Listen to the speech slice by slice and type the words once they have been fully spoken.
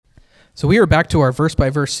So we are back to our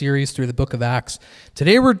verse-by-verse series through the book of Acts.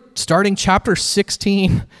 Today we're starting chapter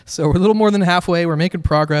 16, so we're a little more than halfway. We're making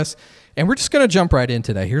progress, and we're just going to jump right in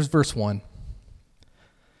today. Here's verse 1.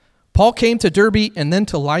 Paul came to Derbe and then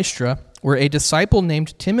to Lystra, where a disciple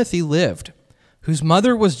named Timothy lived, whose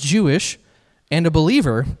mother was Jewish and a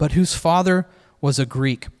believer, but whose father was a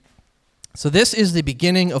Greek. So this is the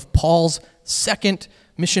beginning of Paul's second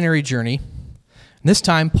missionary journey. And this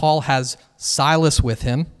time Paul has Silas with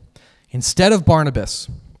him instead of Barnabas.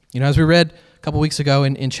 As we read a couple weeks ago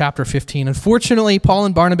in chapter 15, unfortunately, Paul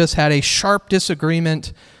and Barnabas had a sharp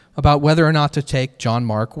disagreement about whether or not to take John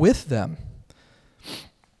Mark with them.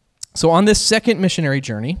 So on this second missionary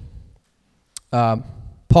journey,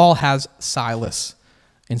 Paul has Silas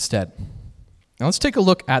instead. Now let's take a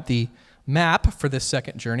look at the map for this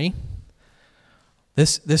second journey.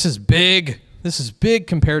 This is big. This is big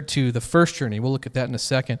compared to the first journey. We'll look at that in a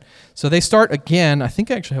second. So they start again. I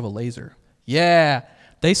think I actually have a laser. Yeah.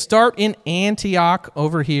 They start in Antioch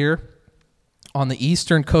over here on the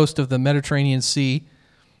eastern coast of the Mediterranean Sea,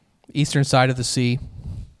 eastern side of the sea.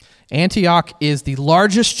 Antioch is the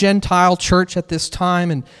largest Gentile church at this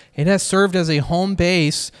time, and it has served as a home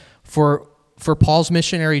base for Paul's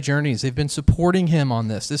missionary journeys. They've been supporting him on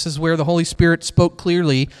this. This is where the Holy Spirit spoke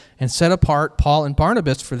clearly and set apart Paul and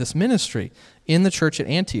Barnabas for this ministry in the church at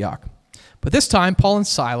Antioch. But this time, Paul and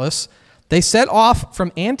Silas, they set off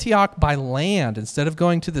from Antioch by land. Instead of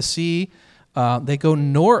going to the sea, they go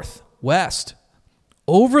northwest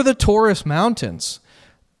over the Taurus Mountains.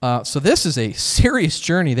 So this is a serious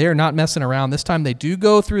journey. They are not messing around. This time they do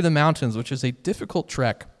go through the mountains, which is a difficult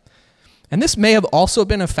trek. And this may have also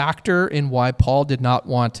been a factor in why Paul did not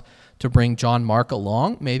want to bring John Mark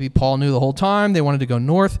along. Maybe Paul knew the whole time they wanted to go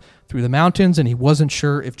north through the mountains, and he wasn't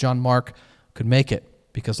sure if John Mark could make it,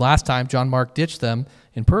 because last time John Mark ditched them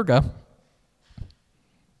in Perga.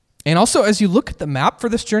 And also, as you look at the map for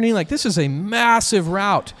this journey, this is a massive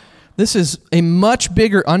route. This is a much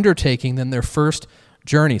bigger undertaking than their first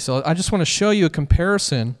journey. So I just want to show you a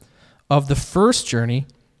comparison of the first journey.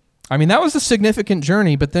 That was a significant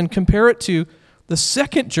journey, but then compare it to the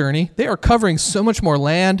second journey. They are covering so much more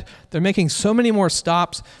land. They're making so many more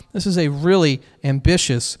stops. This is a really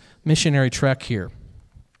ambitious missionary trek here.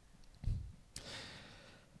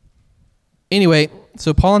 Anyway,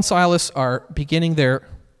 so Paul and Silas are beginning their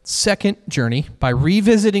second journey by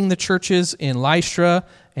revisiting the churches in Lystra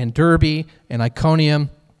and Derbe and Iconium.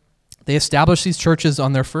 They established these churches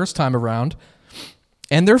on their first time around.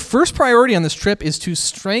 And their first priority on this trip is to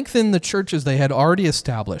strengthen the churches they had already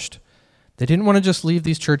established. They didn't want to just leave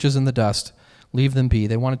these churches in the dust, leave them be.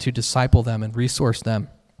 They wanted to disciple them and resource them.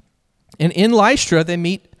 And in Lystra, they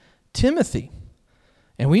meet Timothy.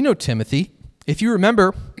 And we know Timothy. If you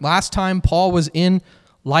remember, last time Paul was in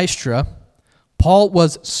Lystra, Paul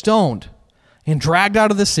was stoned and dragged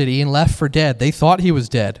out of the city and left for dead. They thought he was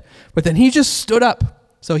dead. But then he just stood up.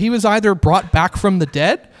 So he was either brought back from the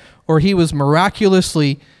dead, or he was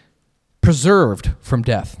miraculously preserved from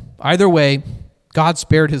death. Either way, God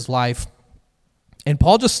spared his life. And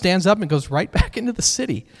Paul just stands up and goes right back into the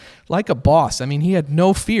city like a boss. He had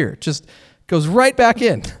no fear, just goes right back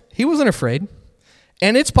in. He wasn't afraid.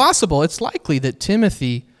 And it's possible, it's likely that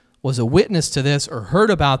Timothy was a witness to this or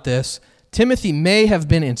heard about this. Timothy may have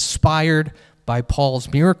been inspired by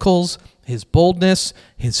Paul's miracles, his boldness,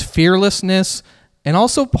 his fearlessness, and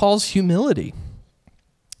also Paul's humility.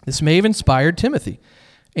 This may have inspired Timothy.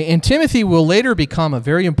 And Timothy will later become a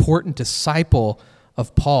very important disciple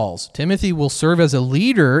of Paul's. Timothy will serve as a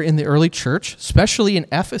leader in the early church, especially in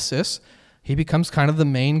Ephesus. He becomes kind of the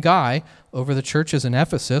main guy over the churches in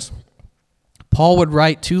Ephesus. Paul would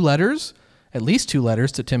write at least two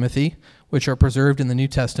letters to Timothy, which are preserved in the New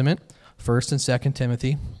Testament, 1st and 2nd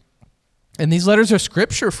Timothy. And these letters are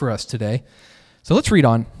scripture for us today. So let's read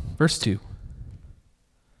on, verse 2.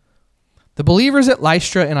 The believers at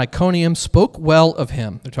Lystra and Iconium spoke well of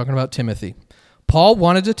him. They're talking about Timothy. Paul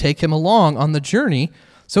wanted to take him along on the journey,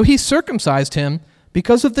 so he circumcised him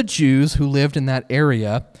because of the Jews who lived in that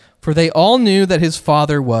area, for they all knew that his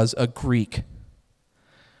father was a Greek.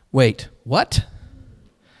 Wait, what?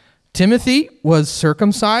 Timothy was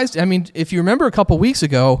circumcised? If you remember a couple weeks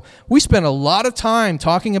ago, we spent a lot of time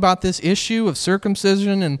talking about this issue of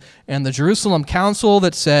circumcision and the Jerusalem Council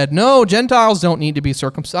that said, no, Gentiles don't need to be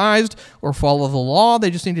circumcised or follow the law. They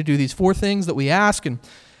just need to do these 4 things that we ask.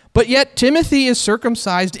 But yet Timothy is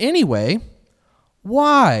circumcised anyway.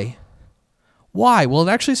 Why? Why? Well,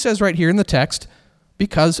 it actually says right here in the text,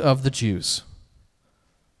 because of the Jews.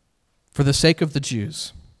 For the sake of the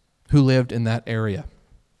Jews who lived in that area.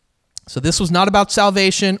 So this was not about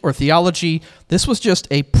salvation or theology. This was just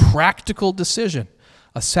a practical decision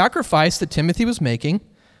a sacrifice that Timothy was making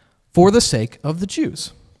for the sake of the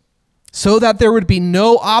Jews, so that there would be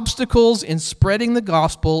no obstacles in spreading the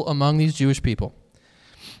gospel among these Jewish people.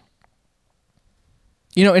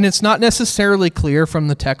 And it's not necessarily clear from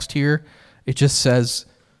the text here. It just says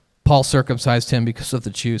Paul circumcised him because of the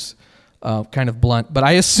Jews. Kind of blunt. But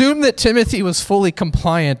I assume that Timothy was fully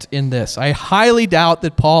compliant in this. I highly doubt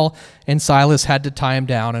that Paul and Silas had to tie him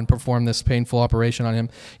down and perform this painful operation on him.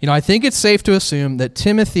 I think it's safe to assume that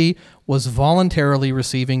Timothy was voluntarily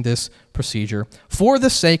receiving this procedure for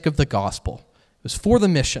the sake of the gospel. It was for the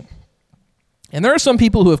mission. And there are some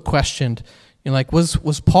people who have questioned,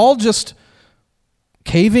 was Paul just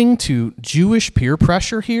caving to Jewish peer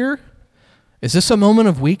pressure here? Is this a moment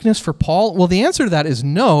of weakness for Paul? Well, the answer to that is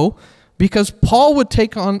no, because Paul would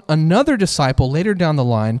take on another disciple later down the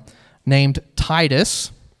line named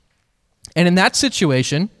Titus. And in that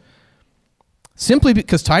situation, simply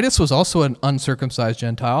because Titus was also an uncircumcised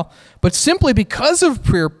Gentile, but simply because of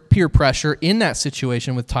peer pressure in that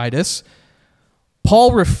situation with Titus,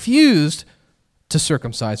 Paul refused to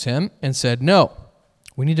circumcise him and said, no,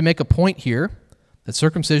 we need to make a point here that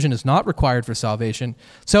circumcision is not required for salvation.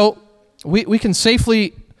 So we can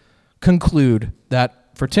safely conclude that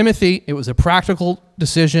for Timothy, it was a practical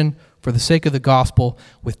decision for the sake of the gospel.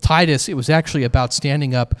 With Titus, it was actually about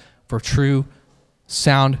standing up for true,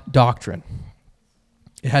 sound doctrine.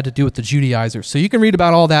 It had to do with the Judaizers. So you can read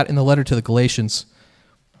about all that in the letter to the Galatians.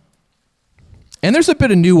 And there's a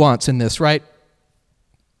bit of nuance in this, right?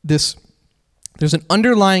 There's an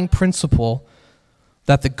underlying principle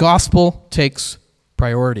that the gospel takes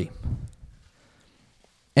priority.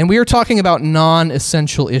 And we are talking about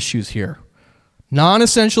non-essential issues here.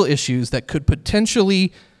 Non-essential issues that could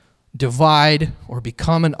potentially divide or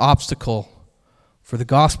become an obstacle for the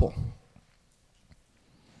gospel.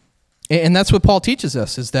 And that's what Paul teaches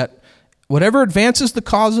us, is that whatever advances the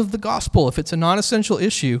cause of the gospel, if it's a non-essential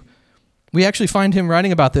issue, we actually find him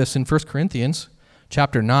writing about this in 1 Corinthians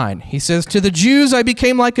chapter 9. He says, "To the Jews I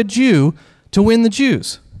became like a Jew to win the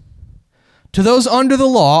Jews. To those under the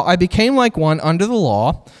law I became like one under the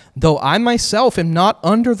law, though I myself am not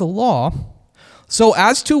under the law, so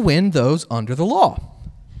as to win those under the law.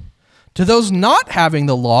 To those not having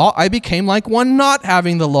the law, I became like one not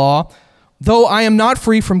having the law, though I am not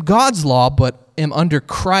free from God's law, but am under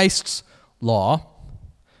Christ's law,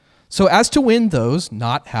 so as to win those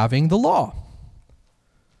not having the law.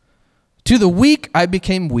 To the weak I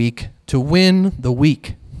became weak to win the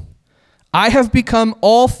weak. I have become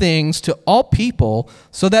all things to all people,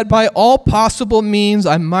 so that by all possible means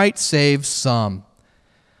I might save some.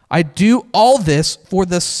 I do all this for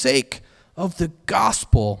the sake of the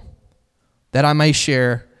gospel, that I may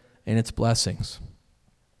share in its blessings."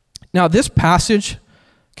 Now, this passage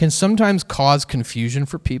can sometimes cause confusion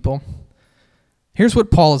for people. Here's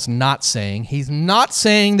what Paul is not saying. He's not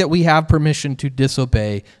saying that we have permission to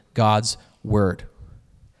disobey God's word.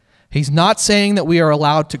 He's not saying that we are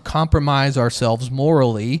allowed to compromise ourselves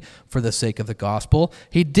morally for the sake of the gospel.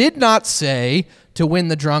 He did not say, to win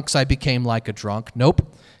the drunks, I became like a drunk.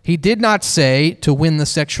 Nope. He did not say, to win the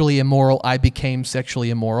sexually immoral, I became sexually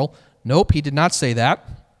immoral. Nope, he did not say that.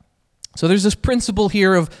 So there's this principle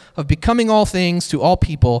here of becoming all things to all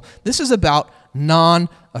people. This is about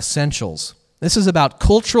non-essentials. This is about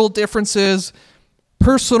cultural differences,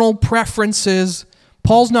 personal preferences.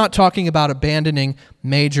 Paul's not talking about abandoning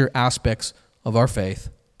major aspects of our faith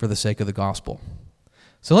for the sake of the gospel.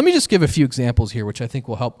 So let me just give a few examples here, which I think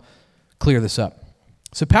will help clear this up.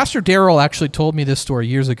 So Pastor Darrell actually told me this story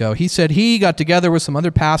years ago. He said he got together with some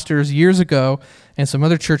other pastors years ago and some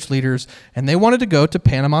other church leaders, and they wanted to go to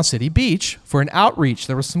Panama City Beach for an outreach.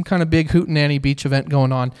 There was some kind of big hootenanny beach event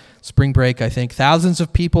going on, spring break, I think. Thousands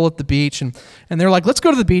of people at the beach, and they're like, let's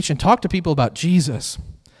go to the beach and talk to people about Jesus.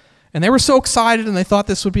 And they were so excited, and they thought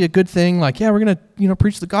this would be a good thing. Like, yeah, we're going to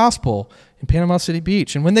preach the gospel in Panama City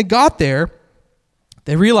Beach. And when they got there,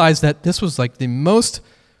 they realized that this was like the most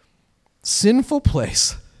sinful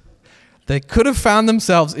place they could have found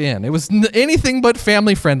themselves in. It was anything but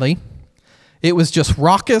family friendly. It was just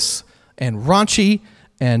raucous and raunchy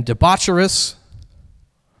and debaucherous.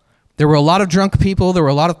 There were a lot of drunk people. There were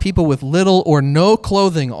a lot of people with little or no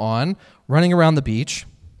clothing on running around the beach.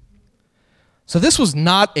 So this was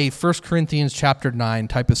not a 1 Corinthians chapter 9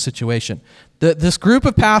 type of situation. This group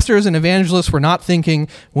of pastors and evangelists were not thinking,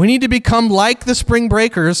 we need to become like the spring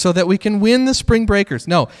breakers so that we can win the spring breakers.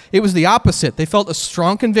 No, it was the opposite. They felt a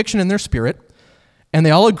strong conviction in their spirit, and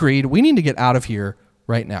they all agreed, we need to get out of here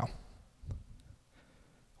right now.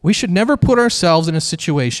 We should never put ourselves in a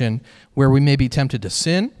situation where we may be tempted to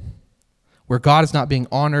sin, where God is not being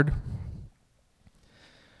honored.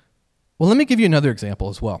 Well, let me give you another example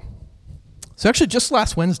as well. So actually, just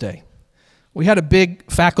last Wednesday, we had a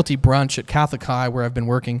big faculty brunch at Catholic High where I've been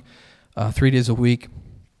working 3 days a week.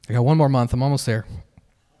 I got one more month. I'm almost there.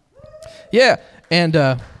 Yeah, and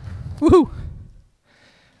woohoo.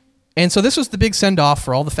 And so this was the big send-off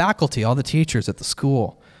for all the faculty, all the teachers at the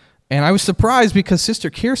school. And I was surprised because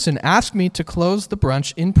Sister Kirsten asked me to close the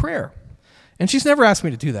brunch in prayer. And she's never asked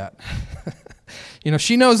me to do that.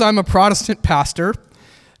 She knows I'm a Protestant pastor,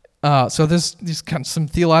 so there's kind of some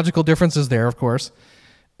theological differences there, of course.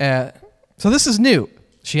 So this is new.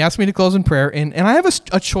 She asked me to close in prayer, and I have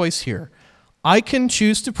a choice here. I can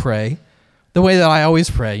choose to pray the way that I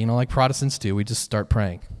always pray, like Protestants do. We just start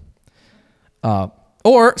praying.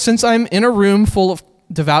 Or, since I'm in a room full of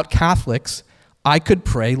devout Catholics, I could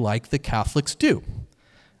pray like the Catholics do.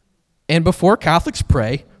 And before Catholics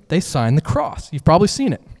pray, they sign the cross. You've probably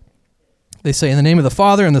seen it. They say, in the name of the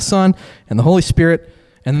Father and the Son and the Holy Spirit,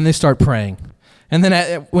 and then they start praying. And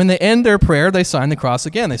then when they end their prayer, they sign the cross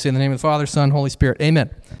again. They say, in the name of the Father, Son, Holy Spirit, amen.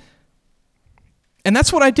 And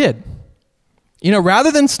that's what I did.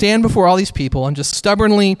 Rather than stand before all these people and just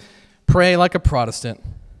stubbornly pray like a Protestant,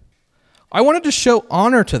 I wanted to show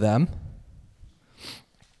honor to them.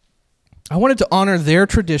 I wanted to honor their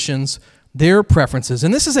traditions, their preferences.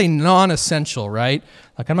 And this is a non-essential, right?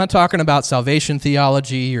 Like, I'm not talking about salvation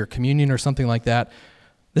theology or communion or something like that.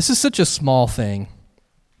 This is such a small thing.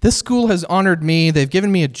 This school has honored me. They've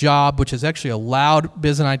given me a job, which has actually allowed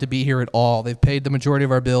Biz and I to be here at all. They've paid the majority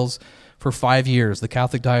of our bills for 5 years, the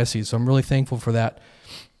Catholic Diocese, so I'm really thankful for that.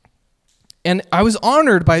 And I was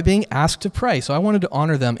honored by being asked to pray, so I wanted to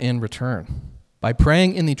honor them in return by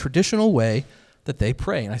praying in the traditional way that they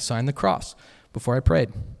pray, and I signed the cross before I prayed.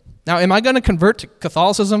 Now, am I going to convert to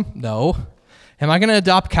Catholicism? No. Am I going to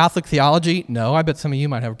adopt Catholic theology? No. I bet some of you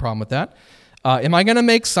might have a problem with that. Am I going to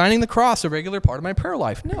make signing the cross a regular part of my prayer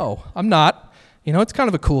life? No, I'm not. It's kind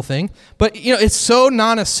of a cool thing. But, it's so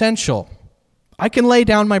non-essential. I can lay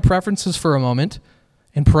down my preferences for a moment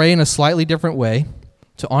and pray in a slightly different way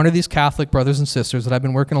to honor these Catholic brothers and sisters that I've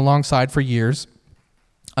been working alongside for years.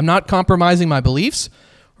 I'm not compromising my beliefs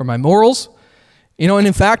or my morals. And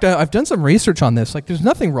in fact, I've done some research on this. Like, there's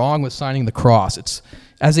nothing wrong with signing the cross.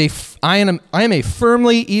 I am a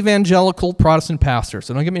firmly evangelical Protestant pastor,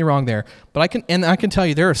 so don't get me wrong there. But I can tell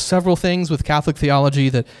you there are several things with Catholic theology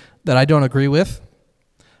that I don't agree with.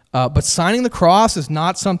 But signing the cross is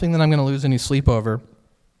not something that I'm going to lose any sleep over.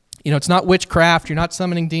 It's not witchcraft. You're not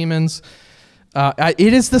summoning demons.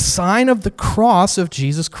 It is the sign of the cross of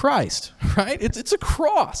Jesus Christ, right? It's a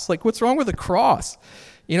cross. Like, what's wrong with a cross?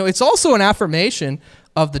 It's also an affirmation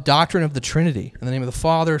of the doctrine of the Trinity. In the name of the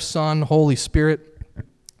Father, Son, Holy Spirit.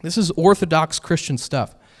 This is Orthodox Christian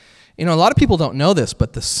stuff. A lot of people don't know this,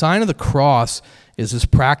 but the sign of the cross is this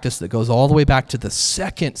practice that goes all the way back to the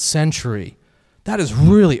 2nd century. That is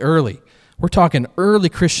really early. We're talking early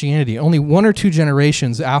Christianity, only 1 or 2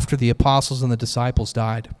 generations after the apostles and the disciples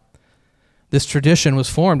died. This tradition was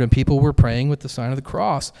formed and people were praying with the sign of the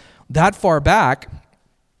cross. That far back,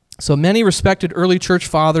 so many respected early church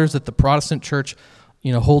fathers that the Protestant church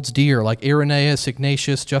holds dear, like Irenaeus,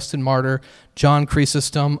 Ignatius, Justin Martyr, John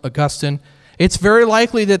Chrysostom, Augustine. It's very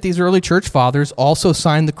likely that these early church fathers also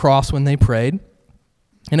signed the cross when they prayed.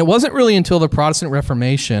 And it wasn't really until the Protestant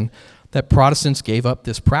Reformation that Protestants gave up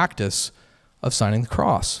this practice of signing the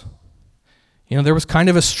cross. There was kind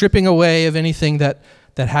of a stripping away of anything that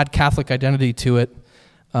had Catholic identity to it,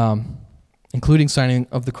 including signing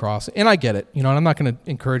of the cross. And I get it. And I'm not going to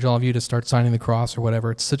encourage all of you to start signing the cross or whatever.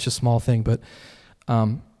 It's such a small thing, but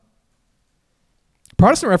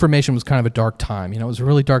Protestant Reformation was kind of a dark time. It was a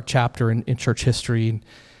really dark chapter in church history.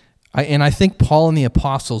 And I think Paul and the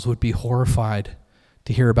apostles would be horrified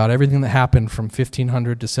to hear about everything that happened from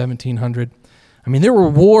 1500 to 1700. There were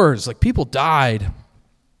wars, like people died.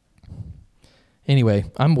 Anyway,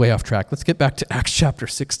 I'm way off track. Let's get back to Acts chapter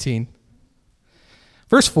 16.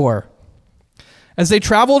 Verse 4. As they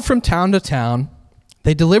traveled from town to town,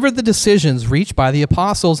 they delivered the decisions reached by the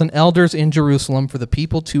apostles and elders in Jerusalem for the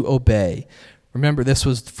people to obey. Remember, this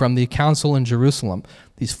was from the council in Jerusalem,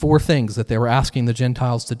 these 4 things that they were asking the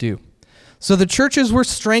Gentiles to do. So the churches were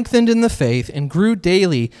strengthened in the faith and grew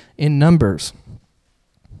daily in numbers.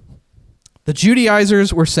 The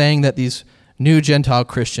Judaizers were saying that these new Gentile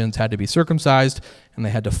Christians had to be circumcised and they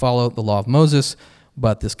had to follow the law of Moses,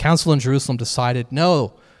 but this council in Jerusalem decided,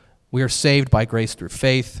 no, we are saved by grace through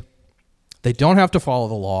faith. They don't have to follow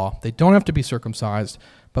the law. They don't have to be circumcised,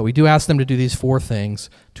 but we do ask them to do these 4 things: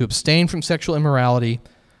 to abstain from sexual immorality,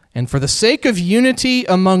 and for the sake of unity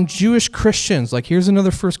among Jewish Christians, like here's another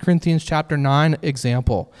 1 Corinthians chapter 9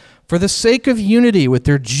 example. For the sake of unity with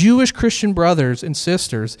their Jewish Christian brothers and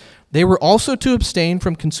sisters, They were also to abstain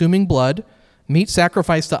from consuming blood, meat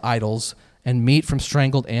sacrificed to idols, and meat from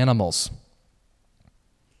strangled animals.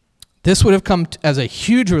 This would have come as a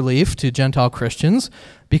huge relief to Gentile Christians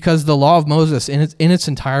because the law of Moses in its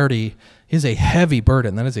entirety is a heavy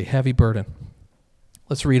burden. That is a heavy burden.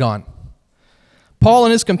 Let's read on. Paul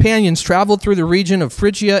and his companions traveled through the region of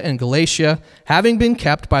Phrygia and Galatia, having been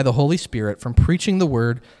kept by the Holy Spirit from preaching the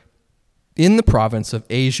word in the province of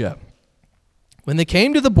Asia. When they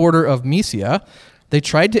came to the border of Mysia, they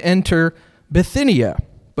tried to enter Bithynia,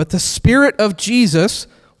 but the Spirit of Jesus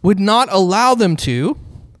would not allow them to,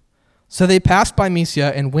 so they passed by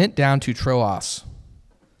Mysia and went down to Troas.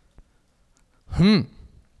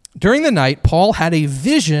 During the night, Paul had a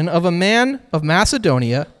vision of a man of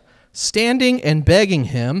Macedonia standing and begging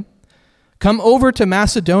him, "Come over to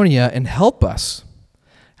Macedonia and help us."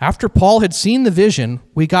 After Paul had seen the vision,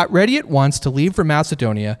 we got ready at once to leave for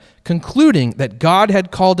Macedonia, concluding that God had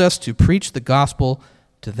called us to preach the gospel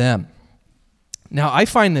to them. Now, I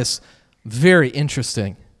find this very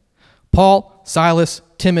interesting. Paul, Silas,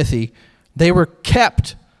 Timothy, they were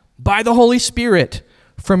kept by the Holy Spirit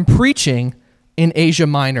from preaching in Asia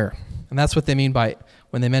Minor. And that's what they mean by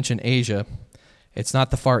when they mention Asia. It's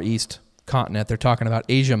not the Far East continent. They're talking about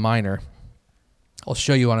Asia Minor. I'll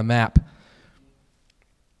show you on a map.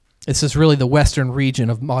 This is really the western region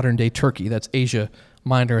of modern-day Turkey. That's Asia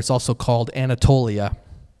Minor. It's also called Anatolia.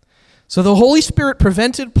 So the Holy Spirit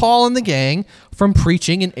prevented Paul and the gang from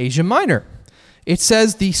preaching in Asia Minor. It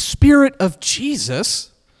says the Spirit of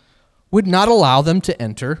Jesus would not allow them to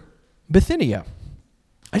enter Bithynia.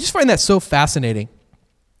 I just find that so fascinating.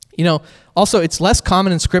 You know, also it's less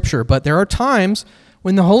common in Scripture, but there are times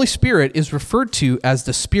when the Holy Spirit is referred to as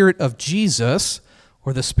the Spirit of Jesus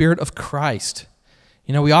or the Spirit of Christ.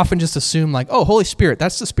 You know, we often just assume like, oh, Holy Spirit,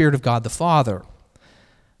 that's the Spirit of God the Father.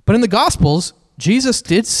 But in the Gospels, Jesus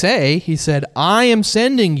did say, he said, I am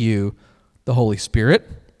sending you the Holy Spirit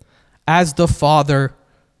as the Father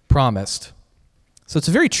promised. So it's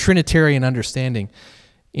a very Trinitarian understanding.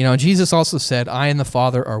 You know, Jesus also said, I and the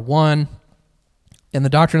Father are one. And the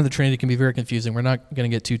doctrine of the Trinity can be very confusing. We're not going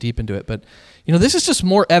to get too deep into it. But, you know, this is just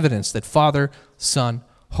more evidence that Father, Son,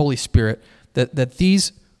 Holy Spirit, that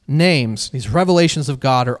these names, these revelations of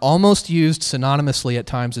God are almost used synonymously at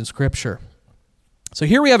times in Scripture. So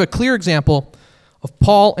here we have a clear example of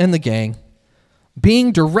Paul and the gang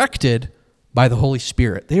being directed by the Holy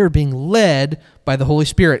Spirit. They are being led by the Holy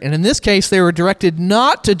Spirit. And in this case, they were directed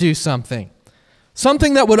not to do something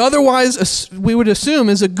that would otherwise, we would assume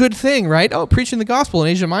is a good thing, right? Oh, preaching the gospel in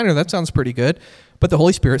Asia Minor, that sounds pretty good. But the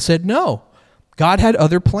Holy Spirit said no. God had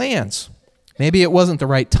other plans. Maybe it wasn't the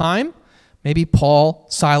right time. Maybe Paul,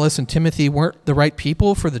 Silas, and Timothy weren't the right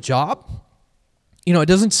people for the job. You know, it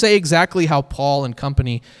doesn't say exactly how Paul and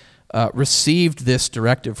company received this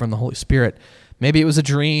directive from the Holy Spirit. Maybe it was a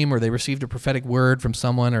dream, or they received a prophetic word from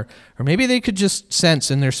someone, or maybe they could just sense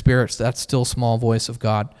in their spirits that still small voice of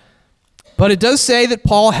God. But it does say that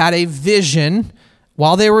Paul had a vision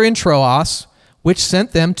while they were in Troas, which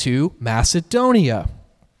sent them to Macedonia.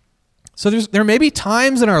 So there may be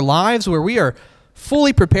times in our lives where we are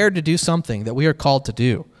fully prepared to do something that we are called to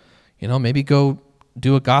do. You know, maybe go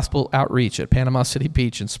do a gospel outreach at Panama City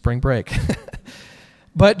Beach in spring break.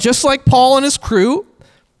 But just like Paul and his crew,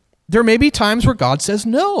 there may be times where God says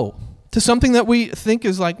no to something that we think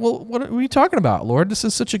is like, well, what are you talking about, Lord? This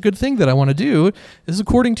is such a good thing that I want to do. This is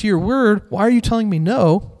according to your word. Why are you telling me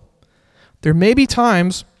no? There may be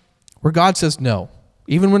times where God says no,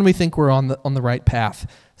 even when we think we're on the right path.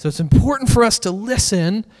 So it's important for us to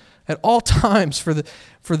listen at all times for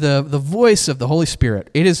the voice of the Holy Spirit.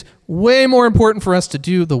 It is way more important for us to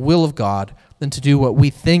do the will of God than to do what we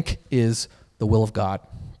think is the will of God.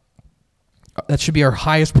 That should be our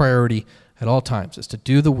highest priority at all times, is to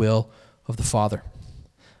do the will of the Father,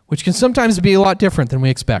 which can sometimes be a lot different than we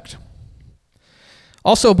expect.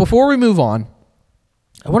 Also, before we move on,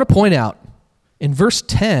 I want to point out in verse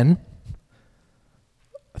 10,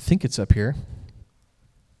 I think it's up here.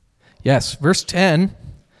 Yes, verse 10,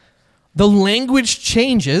 the language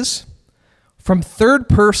changes from third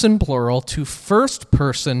person plural to first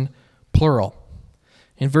person plural.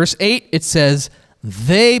 In verse 8, it says,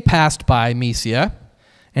 they passed by Mysia.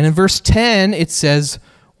 And in verse 10, it says,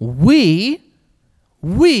 we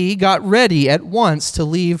got ready at once to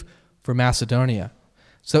leave for Macedonia.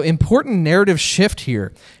 So important narrative shift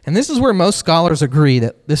here. And this is where most scholars agree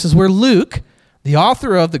that this is where Luke, the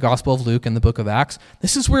author of the Gospel of Luke and the book of Acts,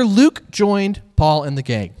 this is where Luke joined Paul and the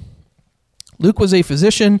gang. Luke was a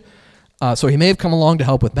physician, so he may have come along to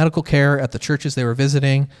help with medical care at the churches they were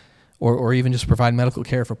visiting, or even just provide medical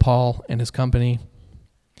care for Paul and his company.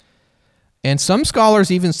 And some scholars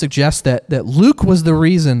even suggest that Luke was the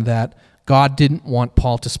reason that God didn't want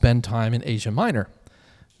Paul to spend time in Asia Minor,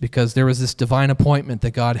 because there was this divine appointment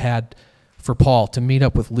that God had for Paul to meet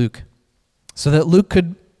up with Luke, so that Luke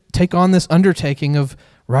could take on this undertaking of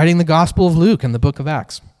writing the Gospel of Luke and the book of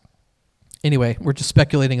Acts. Anyway, we're just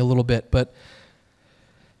speculating a little bit, but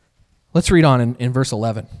let's read on in verse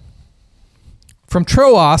 11. From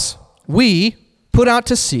Troas, we put out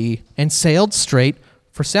to sea and sailed straight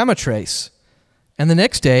for Samothrace, and the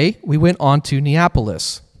next day we went on to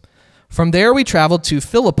Neapolis. From there we traveled to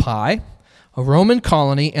Philippi, a Roman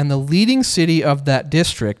colony and the leading city of that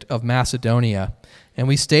district of Macedonia, and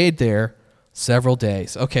we stayed there several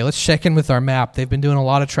days. Okay, let's check in with our map. They've been doing a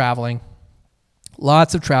lot of traveling,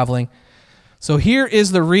 lots of traveling. So here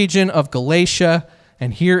is the region of Galatia,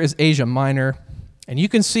 and here is Asia Minor. And you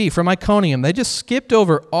can see from Iconium, they just skipped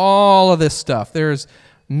over all of this stuff. There's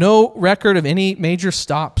no record of any major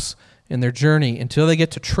stops in their journey until they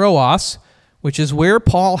get to Troas, which is where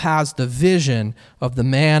Paul has the vision of the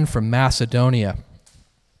man from Macedonia.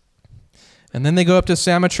 And then they go up to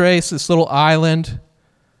Samothrace, this little island,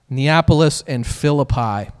 Neapolis, and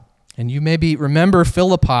Philippi. And you maybe remember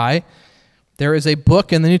Philippi. There is a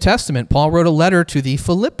book in the New Testament. Paul wrote a letter to the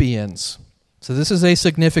Philippians. So this is a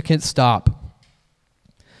significant stop.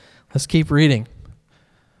 Let's keep reading.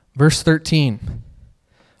 Verse 13.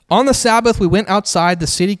 On the Sabbath, we went outside the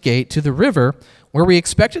city gate to the river, where we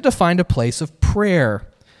expected to find a place of prayer.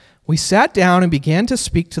 We sat down and began to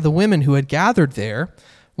speak to the women who had gathered there.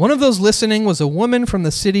 One of those listening was a woman from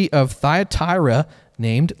the city of Thyatira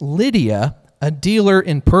named Lydia, a dealer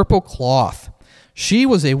in purple cloth. She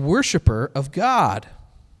was a worshiper of God.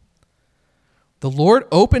 The Lord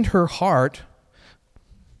opened her heart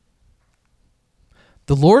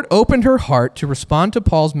to respond to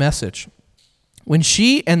Paul's message. When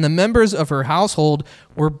she and the members of her household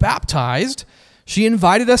were baptized, she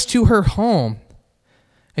invited us to her home.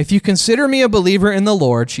 If you consider me a believer in the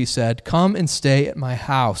Lord, she said, come and stay at my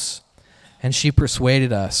house. And she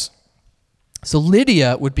persuaded us. So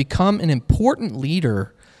Lydia would become an important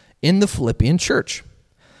leader in the Philippian church.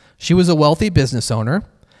 She was a wealthy business owner.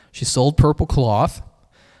 She sold purple cloth.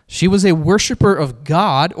 She was a worshiper of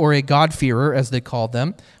God, or a God-fearer, as they called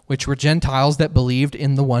them, which were Gentiles that believed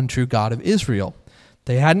in the one true God of Israel.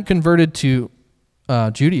 They hadn't converted to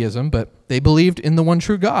Judaism, but they believed in the one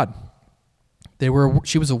true God.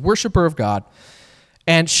 She was a worshiper of God.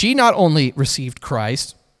 And she not only received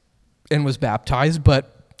Christ and was baptized,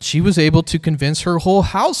 but she was able to convince her whole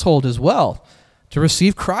household as well to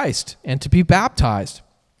receive Christ and to be baptized.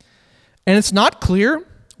 And it's not clear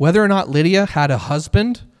whether or not Lydia had a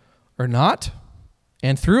husband or not.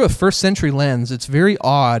 And through a first century lens, it's very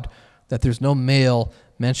odd that there's no male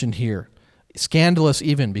mentioned here. Scandalous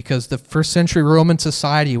even, because the first century Roman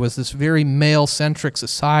society was this very male-centric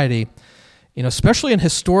society, especially in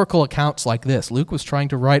historical accounts like this. Luke was trying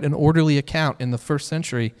to write an orderly account in the first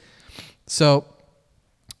century. So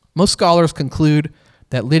most scholars conclude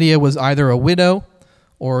that Lydia was either a widow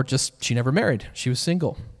or just she never married. She was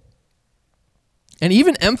single. And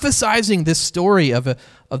even emphasizing this story of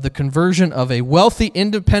the conversion of a wealthy,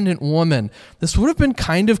 independent woman, this would have been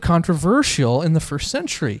kind of controversial in the first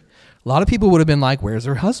century. A lot of people would have been like, where's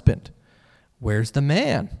her husband? Where's the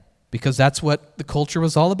man? Because that's what the culture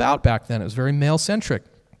was all about back then. It was very male-centric.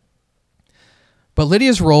 But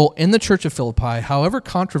Lydia's role in the church of Philippi, however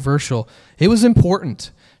controversial, it was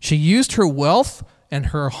important. She used her wealth and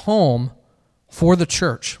her home for the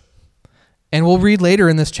church. And we'll read later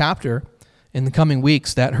in this chapter, in the coming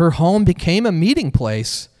weeks, that her home became a meeting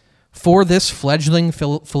place for this fledgling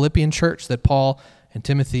Philippian church that Paul and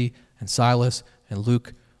Timothy and Silas and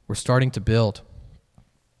Luke were starting to build.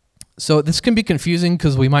 So this can be confusing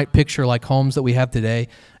because we might picture like homes that we have today,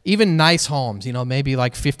 even nice homes, maybe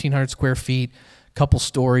like 1,500 square feet, couple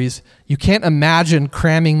stories. You can't imagine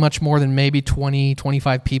cramming much more than maybe 20,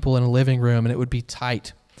 25 people in a living room, and it would be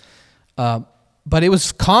tight. But it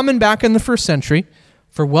was common back in the first century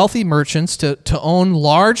for wealthy merchants to own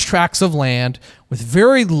large tracts of land with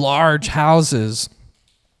very large houses,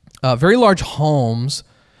 very large homes,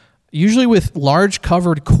 usually with large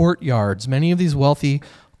covered courtyards. Many of these wealthy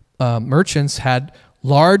merchants had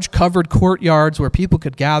large covered courtyards where people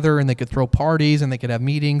could gather and they could throw parties and they could have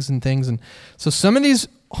meetings and things. And so some of these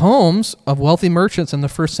homes of wealthy merchants in the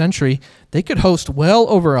first century, they could host well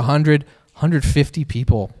over 100, 150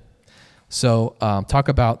 people. So talk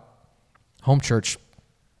about home church.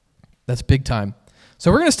 That's big time.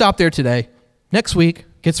 So we're going to stop there today. Next week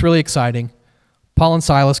gets really exciting. Paul and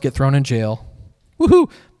Silas get thrown in jail. Woohoo!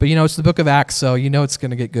 But it's the book of Acts, so it's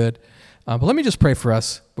going to get good. But let me just pray for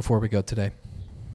us before we go today.